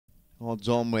odds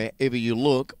on wherever you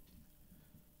look.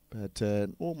 But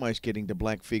almost getting to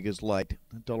black figures late.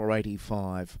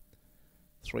 $1.85.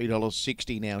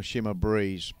 $3.60 now, Shimmer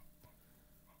Breeze.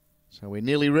 So we're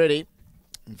nearly ready.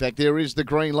 In fact, there is the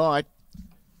green light.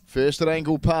 First at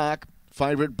Angle Park.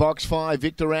 Favourite box 5,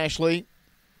 Victor Ashley.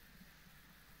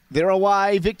 They're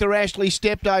away. Victor Ashley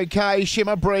stepped okay.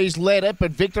 Shimmer Breeze led it,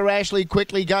 but Victor Ashley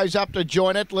quickly goes up to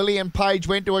join it. Lillian Page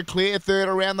went to a clear third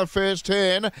around the first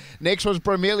turn. Next was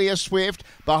Bramelia Swift.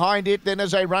 Behind it, then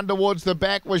as they run towards the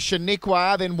back, was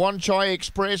Shaniqua, then Wanchai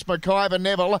Express, McIver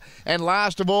Neville, and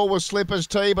last of all was Slippers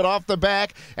Tea, but off the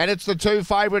back. And it's the two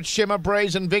favourites, Shimmer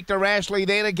Breeze and Victor Ashley,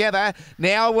 there together.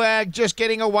 Now just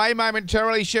getting away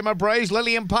momentarily, Shimmer Breeze.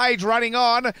 Lillian Page running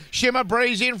on. Shimmer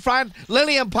Breeze in front.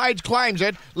 Lillian Page claims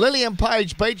it. Lillian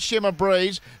Page beats Shimmer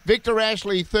Breeze. Victor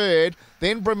Ashley third.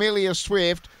 Then Bramelia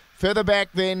Swift. Further back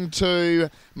then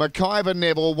to McIver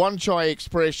Neville, Wanchai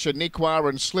Express, Shaniqua,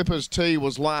 and Slippers Tea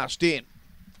was last in.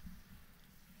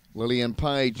 Lillian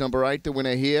Page, number 8, the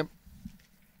winner here.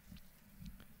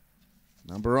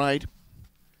 Number 8.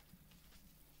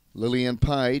 Lillian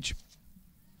Page.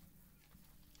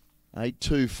 8,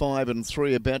 2, 5 and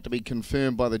 3 about to be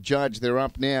confirmed by the judge. They're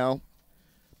up now.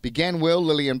 Began well,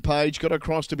 Lillian Page. Got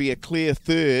across to be a clear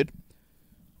third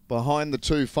behind the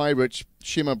two favourites,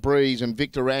 Shimmer Breeze and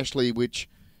Victor Ashley, which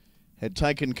had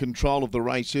taken control of the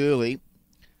race early.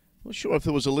 Not sure if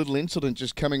there was a little incident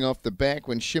just coming off the back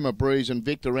when Shimmer Breeze and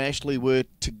Victor Ashley were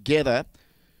together.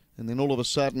 And then all of a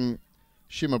sudden,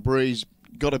 Shimmer Breeze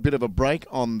got a bit of a break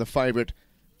on the favourite,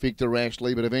 Victor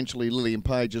Ashley, but eventually Lillian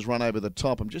Page has run over the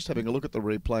top. I'm just having a look at the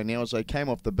replay now as they came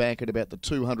off the back at about the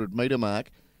 200-metre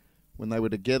mark when they were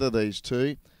together, these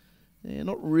two. Yeah,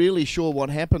 not really sure what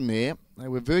happened there. They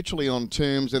were virtually on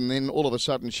terms, and then all of a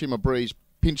sudden Shimmer Breeze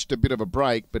pinched a bit of a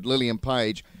break, but Lillian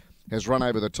Page has run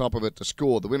over the top of it to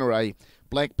score. The winner, a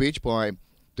black bitch by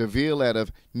DeVille out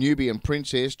of Nubian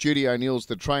Princess. Judy O'Neill's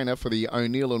the trainer for the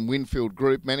O'Neill and Winfield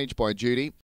group, managed by Judy.